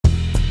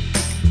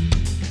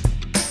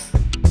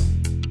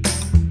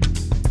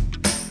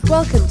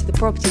Welcome to the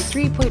Property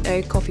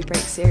 3.0 Coffee Break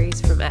series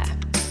from AIR.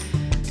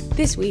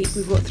 This week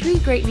we've got 3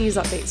 great news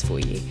updates for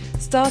you,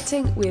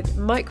 starting with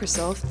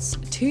Microsoft's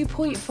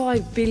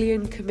 $2.5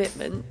 billion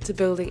commitment to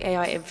building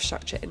AI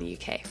infrastructure in the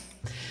UK.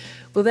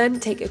 We'll then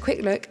take a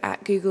quick look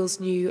at Google's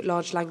new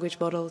large language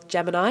model,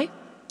 Gemini,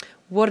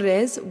 what it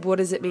is, what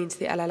does it mean to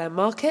the LLM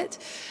market,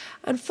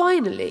 and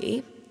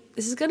finally,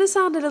 this is going to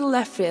sound a little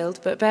left field,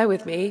 but bear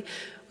with me,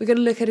 we're going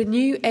to look at a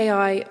new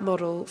AI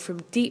model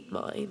from Deep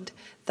Mind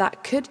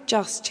that could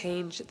just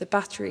change the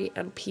battery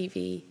and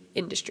PV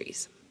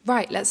industries.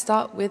 Right, let's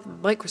start with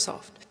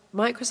Microsoft.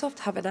 Microsoft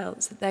have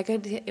announced that they're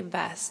going to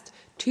invest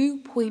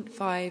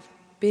 £2.5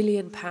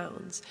 billion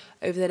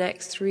over the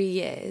next 3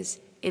 years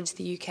into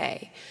the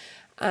UK.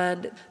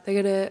 And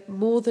they're going to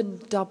more than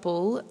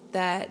double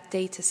their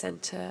data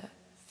centre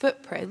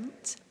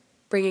footprint,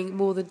 bringing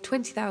more than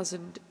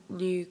 20,000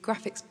 new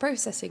graphics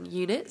processing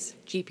units,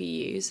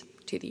 GPUs,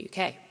 to the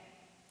UK.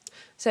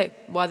 So,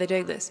 why are they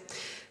doing this?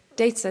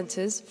 Data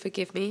centres,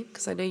 forgive me,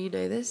 because I know you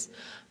know this,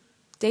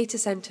 data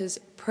centres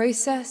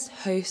process,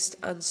 host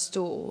and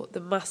store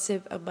the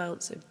massive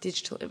amounts of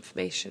digital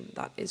information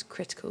that is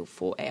critical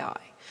for AI.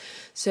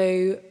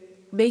 So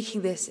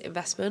making this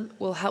investment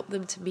will help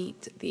them to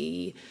meet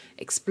the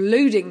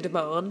exploding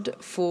demand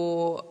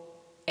for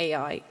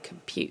AI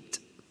compute.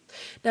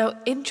 Now,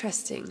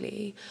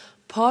 interestingly,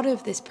 part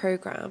of this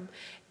programme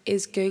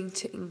is going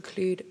to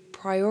include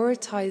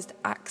prioritised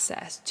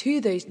access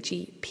to those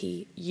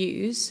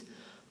GPUs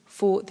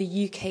for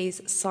the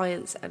UK's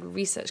science and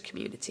research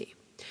community.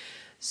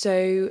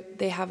 So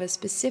they have a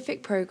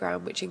specific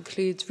programme which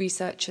includes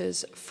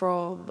researchers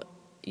from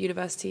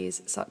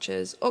universities such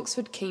as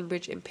Oxford,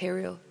 Cambridge,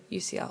 Imperial,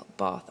 UCL,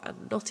 Bath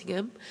and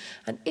Nottingham.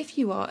 And if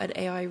you are an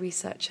AI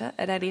researcher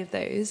at any of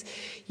those,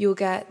 you'll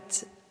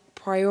get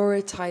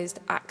prioritised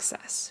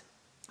access.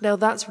 Now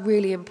that's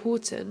really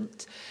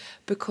important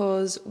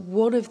because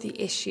one of the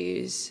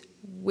issues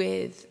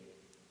with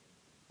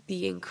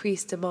the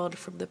increased demand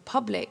from the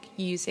public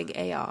using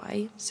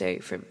AI, so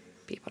from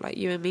people like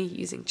you and me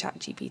using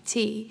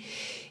ChatGPT,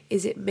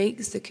 is it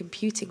makes the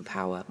computing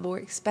power more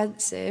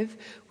expensive,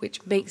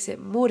 which makes it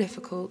more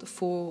difficult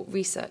for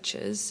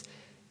researchers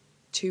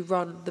to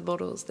run the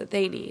models that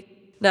they need.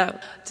 Now,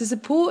 to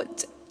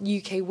support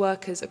UK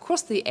workers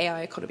across the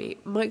AI economy,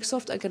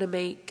 Microsoft are going to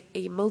make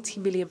a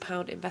multi-million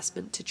pound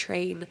investment to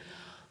train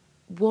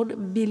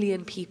 1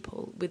 million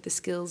people with the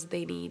skills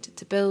they need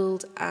to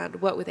build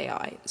and work with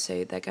AI.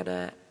 So they're going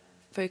to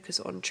focus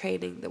on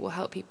training that will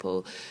help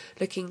people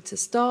looking to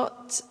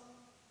start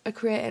a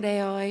career in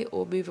AI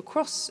or move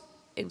across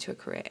into a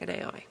career in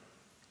AI.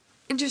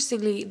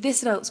 Interestingly,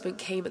 this announcement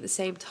came at the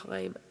same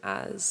time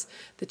as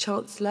the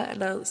Chancellor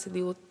announced in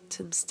the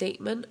autumn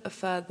statement a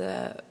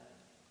further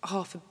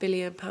 £500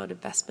 million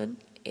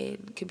investment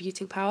in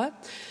computing power.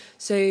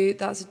 So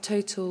that's a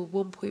total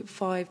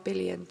 1.5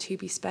 billion to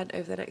be spent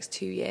over the next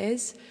 2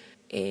 years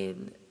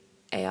in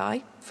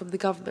AI from the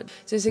government.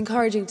 So it's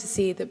encouraging to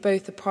see that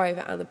both the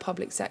private and the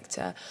public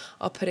sector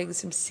are putting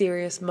some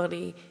serious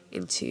money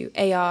into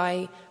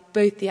AI,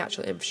 both the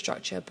actual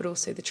infrastructure but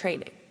also the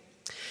training.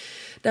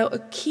 Now, a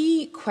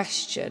key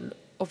question,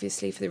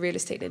 obviously, for the real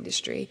estate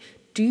industry,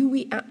 do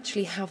we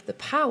actually have the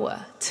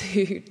power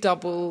to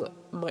double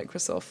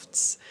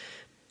Microsoft's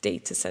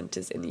data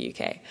centres in the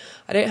UK?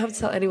 I don't have to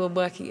tell anyone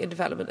working in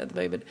development at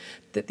the moment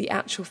that the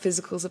actual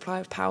physical supply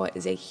of power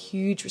is a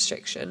huge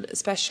restriction,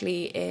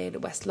 especially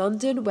in West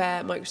London,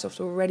 where Microsoft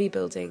are already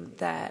building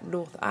their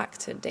North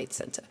Acton data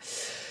centre.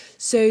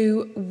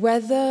 So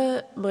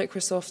whether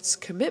Microsoft's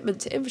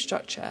commitment to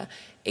infrastructure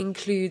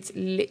includes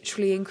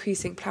literally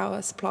increasing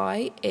power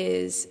supply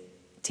is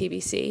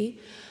TBC.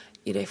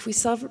 You know, if we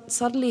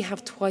suddenly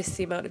have twice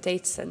the amount of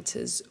data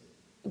centres,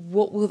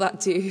 what will that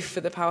do for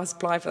the power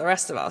supply for the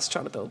rest of us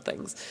trying to build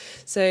things?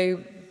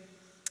 So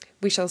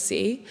we shall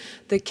see.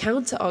 The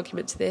counter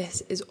argument to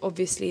this is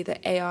obviously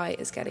that AI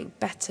is getting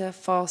better,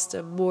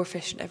 faster, more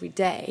efficient every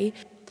day.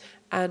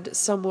 And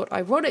somewhat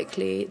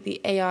ironically, the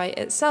AI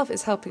itself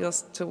is helping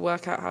us to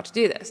work out how to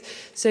do this.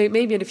 So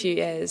maybe in a few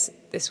years,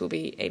 this will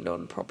be a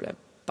non-problem,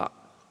 but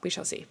we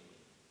shall see.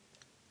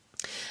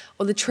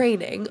 On the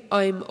training,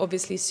 I'm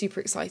obviously super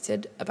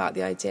excited about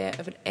the idea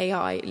of an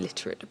AI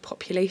literate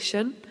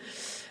population.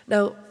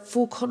 Now,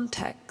 for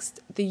context,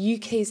 the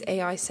UK's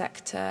AI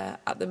sector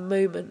at the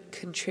moment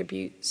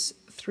contributes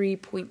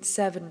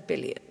 3.7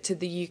 billion to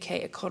the UK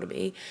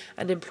economy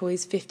and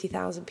employs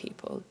 50,000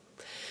 people.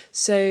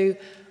 So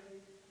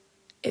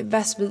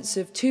investments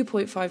of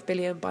 2.5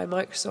 billion by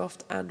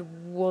Microsoft and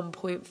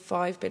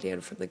 1.5 billion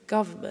from the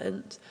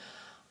government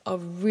are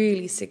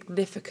really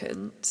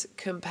significant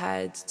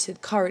compared to the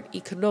current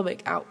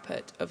economic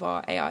output of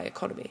our AI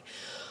economy.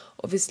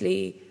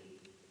 Obviously,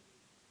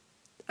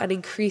 and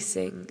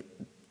increasing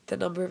the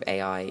number of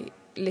AI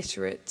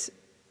literate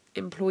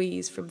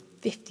employees from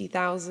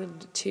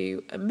 50,000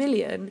 to 1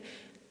 million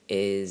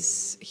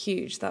is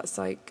huge. That's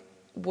like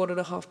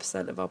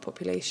 1.5% of our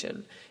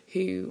population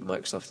who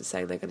Microsoft is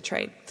saying they're going to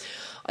train.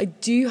 I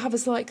do have a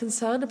slight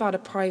concern about a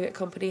private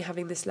company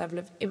having this level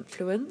of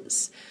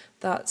influence.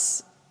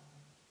 That's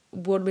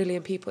 1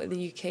 million people in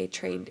the UK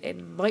trained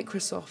in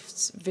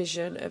Microsoft's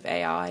vision of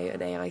AI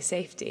and AI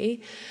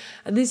safety.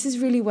 And this is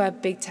really where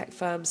big tech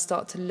firms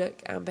start to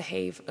look and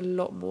behave a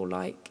lot more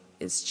like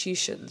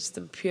institutions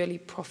than purely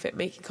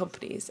profit-making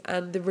companies.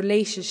 And the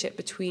relationship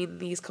between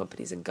these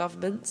companies and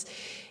governments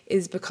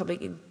is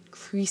becoming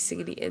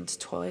increasingly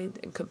intertwined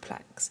and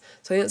complex.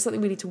 So I think that's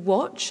something we need to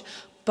watch.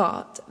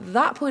 But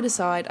that point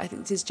aside, I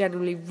think this is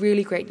generally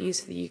really great news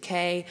for the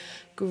UK.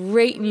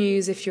 Great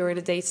news if you're in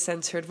a data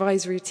centre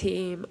advisory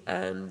team,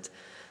 and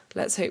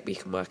let's hope we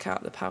can work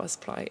out the power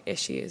supply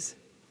issues.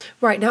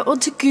 Right, now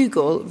on to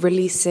Google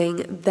releasing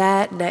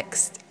their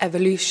next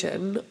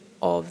evolution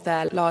of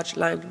their large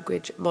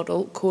language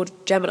model called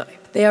Gemini.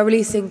 They are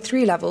releasing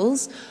 3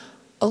 levels: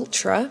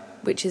 Ultra,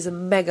 which is a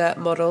mega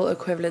model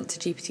equivalent to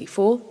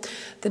GPT-4.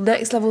 The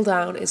next level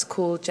down is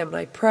called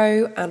Gemini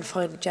Pro, and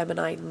finally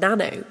Gemini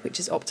Nano, which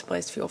is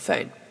optimized for your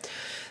phone.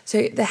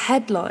 So the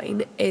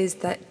headline is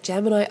that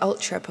Gemini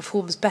Ultra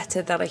performs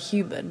better than a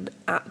human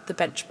at the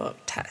benchmark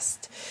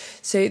test.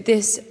 So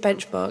this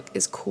benchmark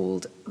is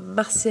called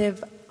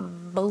Massive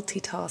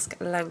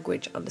Multitask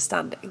Language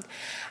Understanding.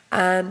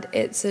 And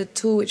it's a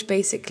tool which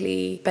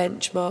basically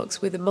benchmarks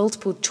with a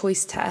multiple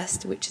choice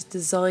test, which is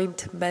designed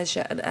to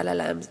measure an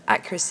LLM's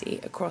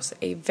accuracy across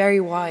a very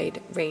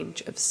wide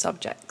range of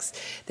subjects.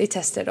 They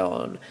test it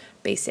on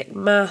basic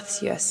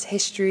maths, US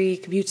history,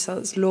 computer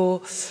science,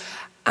 law,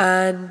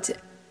 and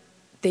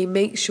they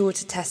make sure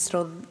to test it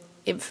on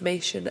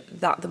information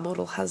that the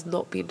model has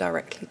not been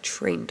directly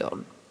trained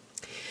on.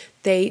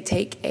 They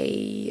take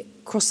a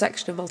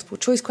cross-section of multiple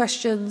choice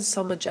questions,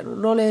 some are general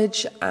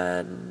knowledge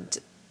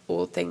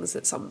or things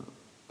that some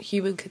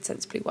human could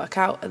sensibly work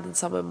out, and then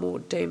some are more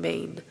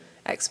domain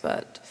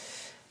expert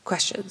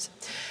questions.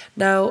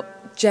 Now,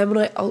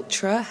 Gemini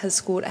Ultra has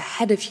scored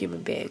ahead of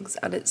human beings,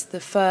 and it's the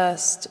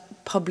first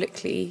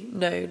publicly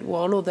known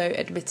one, although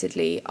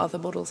admittedly other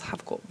models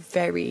have got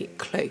very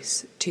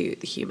close to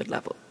the human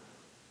level.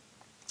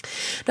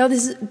 Now,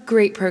 this is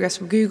great progress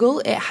from Google.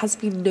 It has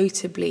been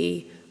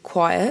notably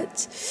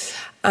quiet,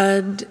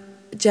 and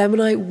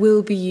Gemini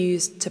will be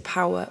used to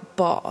power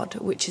Bard,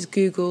 which is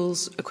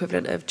Google's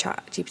equivalent of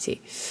ChatGPT.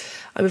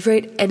 I'm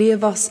afraid any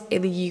of us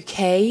in the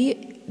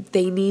UK,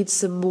 they need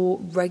some more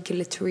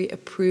regulatory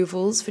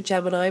approvals for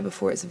Gemini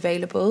before it's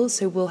available,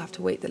 so we'll have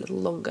to wait a little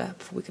longer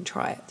before we can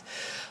try it.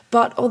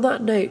 But on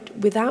that note,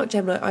 without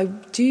Gemini, I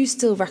do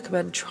still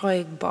recommend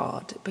trying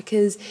Bard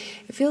because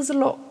it feels a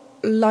lot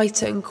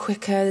lighter and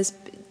quicker. There's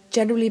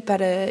generally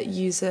better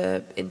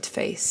user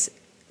interface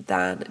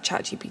than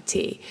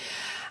ChatGPT.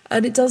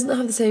 And it doesn't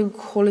have the same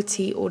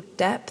quality or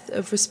depth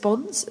of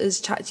response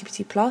as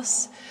ChatGPT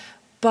Plus.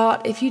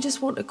 But if you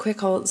just want a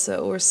quick answer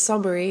or a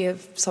summary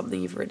of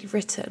something you've already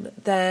written,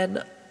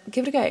 then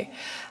give it a go.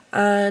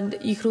 And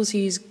you can also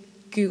use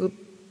Google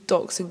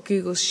Docs and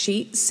Google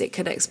Sheets. It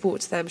can export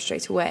to them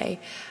straight away.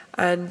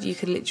 And you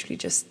can literally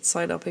just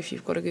sign up if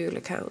you've got a Google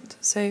account.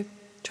 So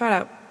try it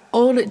out.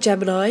 On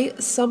Gemini,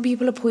 some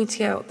people are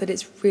pointing out that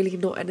it's really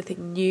not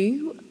anything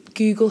new.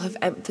 Google have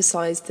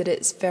emphasised that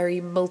it's very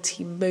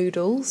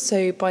multimodal.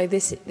 So by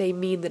this, they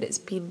mean that it's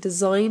been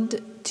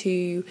designed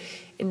to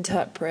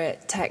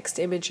interpret text,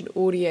 image and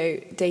audio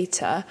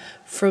data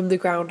from the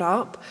ground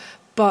up.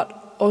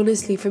 But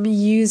honestly, from a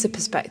user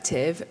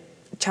perspective,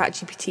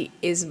 ChatGPT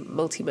is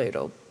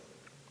multimodal.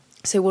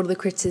 So one of the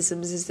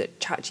criticisms is that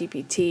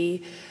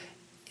ChatGPT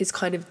is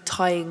kind of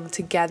tying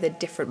together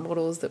different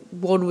models, that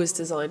one was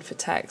designed for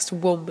text,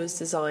 one was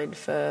designed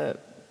for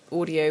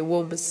audio,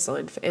 one was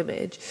designed for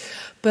image.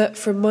 But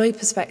from my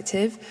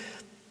perspective,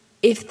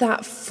 if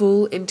that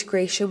full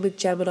integration with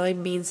Gemini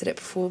means that it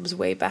performs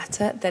way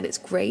better, then it's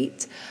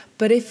great.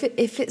 But if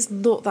it's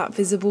not that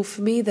visible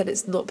for me, then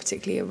it's not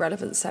particularly a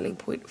relevant selling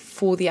point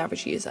for the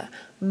average user.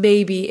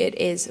 Maybe it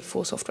is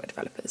for software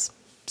developers.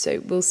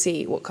 So we'll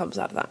see what comes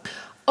out of that.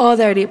 Are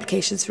there any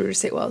implications for the real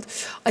estate world?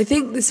 I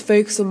think this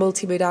focus on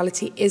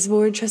multimodality is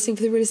more interesting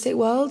for the real estate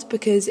world,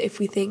 because if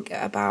we think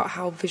about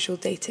how visual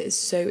data is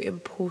so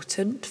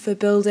important for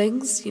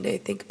buildings,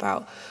 think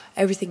about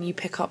everything you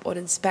pick up on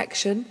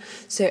inspection.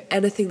 So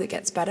anything that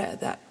gets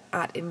better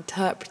at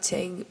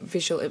interpreting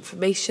visual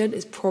information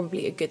is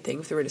probably a good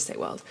thing for the real estate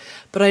world.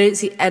 But I don't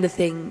see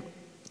anything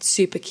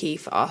super key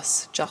for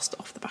us just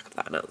off the back of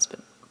that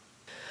announcement.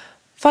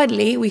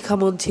 Finally, we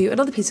come on to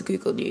another piece of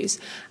Google news,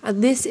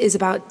 and this is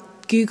about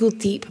Google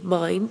Deep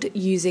Mind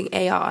using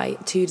AI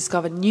to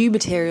discover new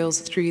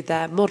materials through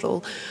their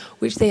model,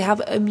 which they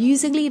have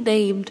amusingly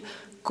named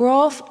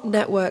Graph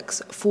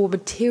Networks for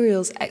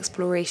Materials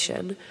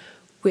Exploration,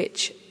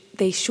 which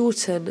they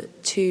shorten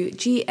to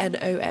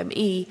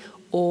GNOME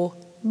or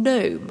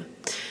GNOME.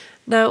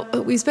 Now,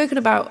 we've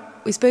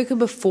spoken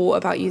before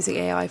about using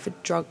AI for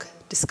drug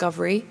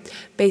discovery.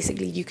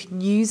 Basically, you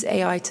can use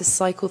AI to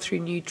cycle through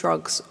new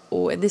drugs,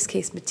 or in this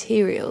case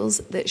materials,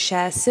 that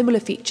share similar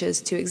features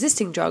to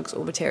existing drugs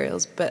or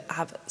materials but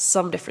have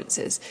some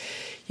differences.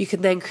 You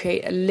can then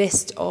create a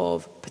list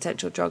of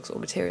potential drugs or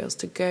materials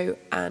to go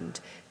and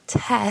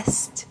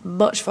test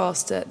much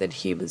faster than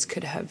humans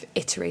could have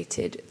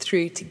iterated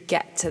through to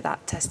get to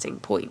that testing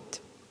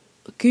point.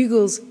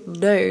 Google's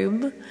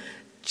GNOME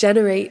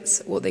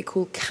generates what they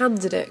call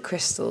candidate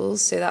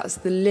crystals, so that's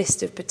the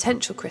list of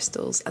potential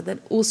crystals, and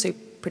then also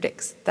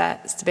predicts their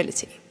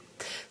stability.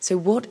 So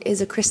what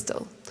is a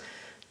crystal?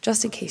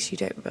 Just in case you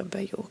don't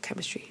remember your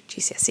chemistry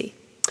GCSE.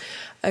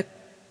 A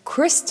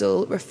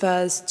crystal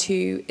refers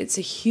to, it's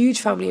a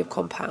huge family of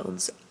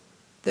compounds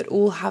that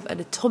all have an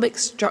atomic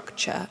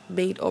structure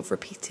made of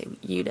repeating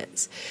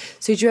units.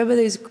 So do you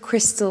remember those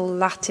crystal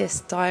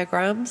lattice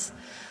diagrams?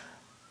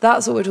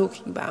 That's what we're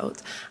talking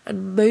about.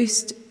 And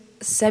most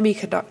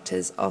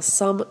semiconductors are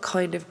some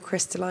kind of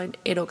crystalline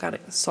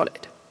inorganic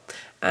solid.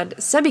 And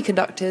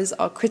semiconductors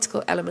are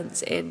critical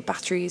elements in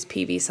batteries,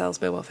 PV cells,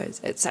 mobile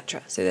phones,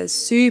 etc. So they're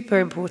super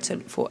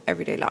important for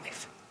everyday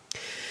life.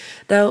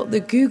 Now, the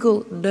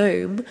Google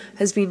GNOME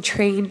has been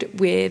trained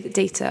with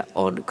data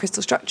on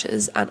crystal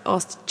structures and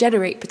asked to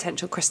generate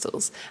potential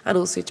crystals and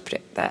also to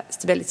predict their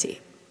stability.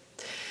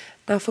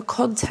 Now, for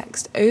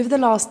context, over the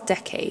last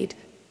decade,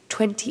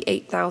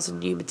 28,000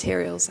 new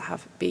materials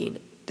have been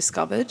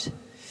discovered.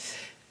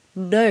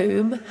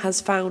 GNOME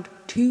has found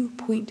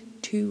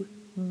 2.2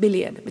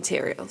 million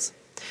materials.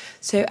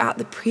 So at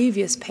the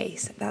previous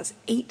pace, that's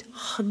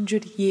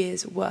 800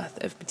 years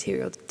worth of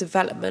material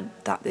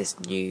development that this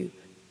new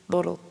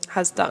model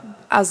has done.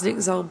 As an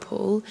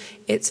example,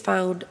 it's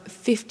found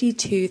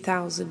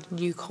 52,000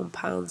 new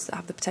compounds that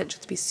have the potential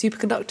to be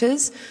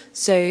superconductors.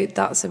 So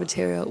that's a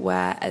material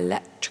where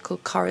electrical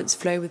currents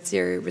flow with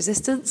zero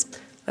resistance.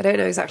 I don't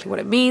know exactly what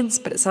it means,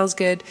 but it sounds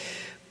good.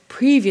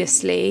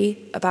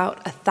 Previously,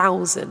 about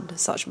 1,000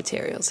 such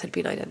materials had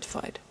been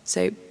identified.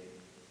 So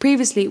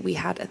previously, we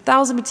had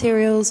 1,000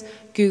 materials.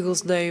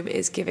 Google's GNOME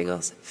is giving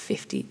us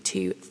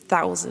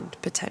 52,000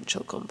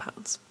 potential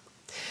compounds.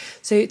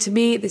 So to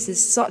me, this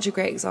is such a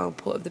great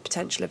example of the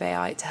potential of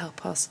AI to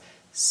help us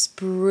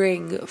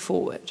spring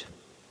forward.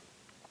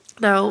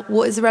 Now,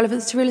 what is the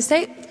relevance to real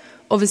estate?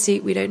 Obviously,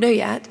 we don't know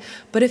yet,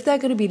 but if there are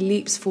going to be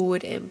leaps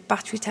forward in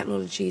battery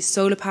technology,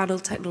 solar panel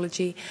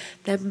technology,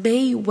 there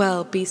may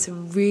well be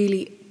some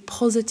really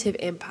positive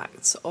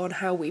impacts on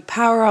how we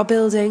power our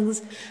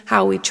buildings,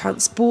 how we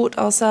transport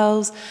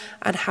ourselves,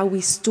 and how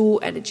we store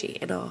energy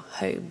in our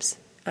homes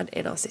and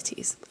in our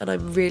cities. And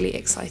I'm really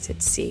excited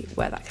to see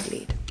where that could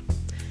lead.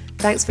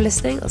 Thanks for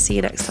listening. I'll see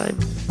you next time.